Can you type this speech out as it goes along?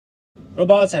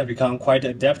Robots have become quite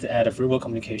adept at verbal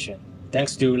communication,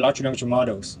 thanks to large language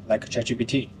models like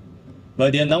ChatGPT.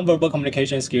 But their nonverbal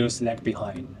communication skills lag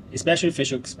behind, especially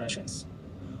facial expressions.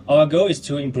 Our goal is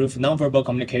to improve nonverbal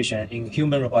communication in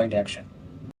human-robot interaction.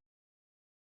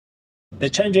 The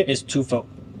challenge is twofold.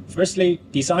 Firstly,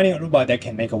 designing a robot that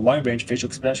can make a wide range of facial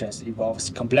expressions involves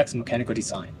complex mechanical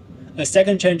design. A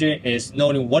second challenge is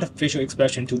knowing what facial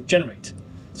expression to generate,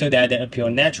 so that they appear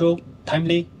natural,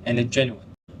 timely, and genuine.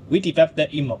 We developed the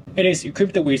Emo. It is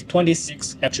equipped with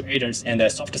 26 actuators and a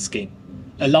soft skin,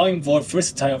 allowing for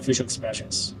versatile facial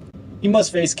expressions. Emo's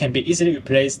face can be easily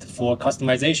replaced for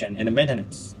customization and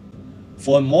maintenance.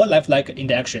 For more lifelike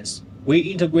interactions, we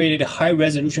integrated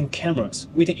high-resolution cameras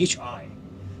within each eye,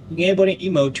 enabling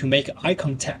Emo to make eye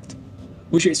contact,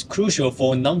 which is crucial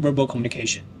for nonverbal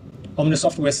communication. On the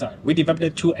software side, we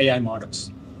developed two AI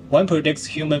models. One predicts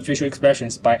human facial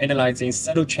expressions by analyzing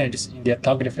subtle changes in their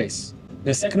target face.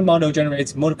 The second model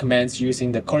generates motor commands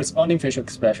using the corresponding facial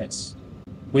expressions.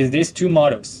 With these two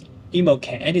models, Emo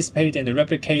can anticipate and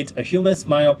replicate a human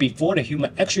smile before the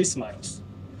human actually smiles.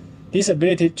 This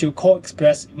ability to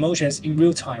co-express emotions in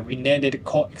real time we named it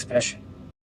co-expression.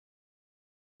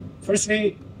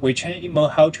 Firstly, we train Emo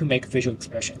how to make facial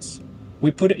expressions. We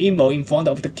put Emo in front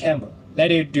of the camera,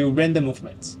 let it do random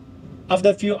movements. After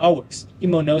a few hours,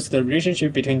 Emo knows the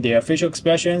relationship between their facial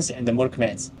expressions and the motor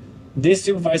commands. This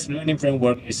supervised learning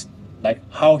framework is like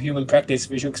how humans practice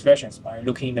facial expressions by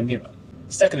looking in the mirror.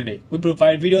 Secondly, we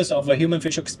provide videos of human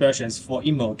facial expressions for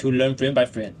Emo to learn frame by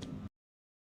frame.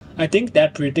 I think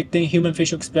that predicting human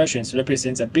facial expressions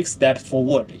represents a big step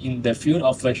forward in the field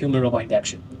of human-robot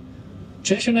interaction.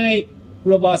 Traditionally,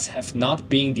 robots have not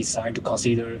been designed to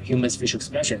consider humans' facial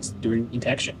expressions during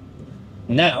interaction.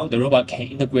 Now, the robot can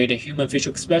integrate human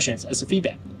facial expressions as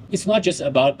feedback. It's not just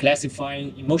about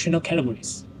classifying emotional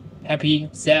categories, happy,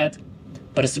 sad,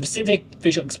 but specific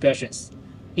facial expressions,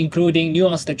 including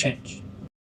nuanced change.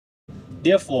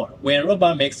 Therefore, when a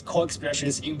robot makes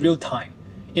co-expressions in real time,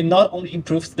 it not only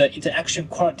improves the interaction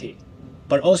quality,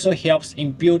 but also helps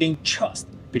in building trust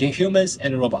between humans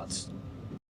and robots.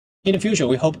 In the future,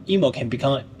 we hope Emo can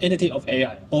become an entity of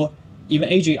AI, or even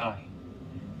AGI.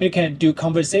 It can do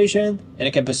conversation, and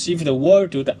it can perceive the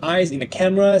world through the eyes in the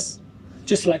cameras,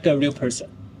 just like a real person.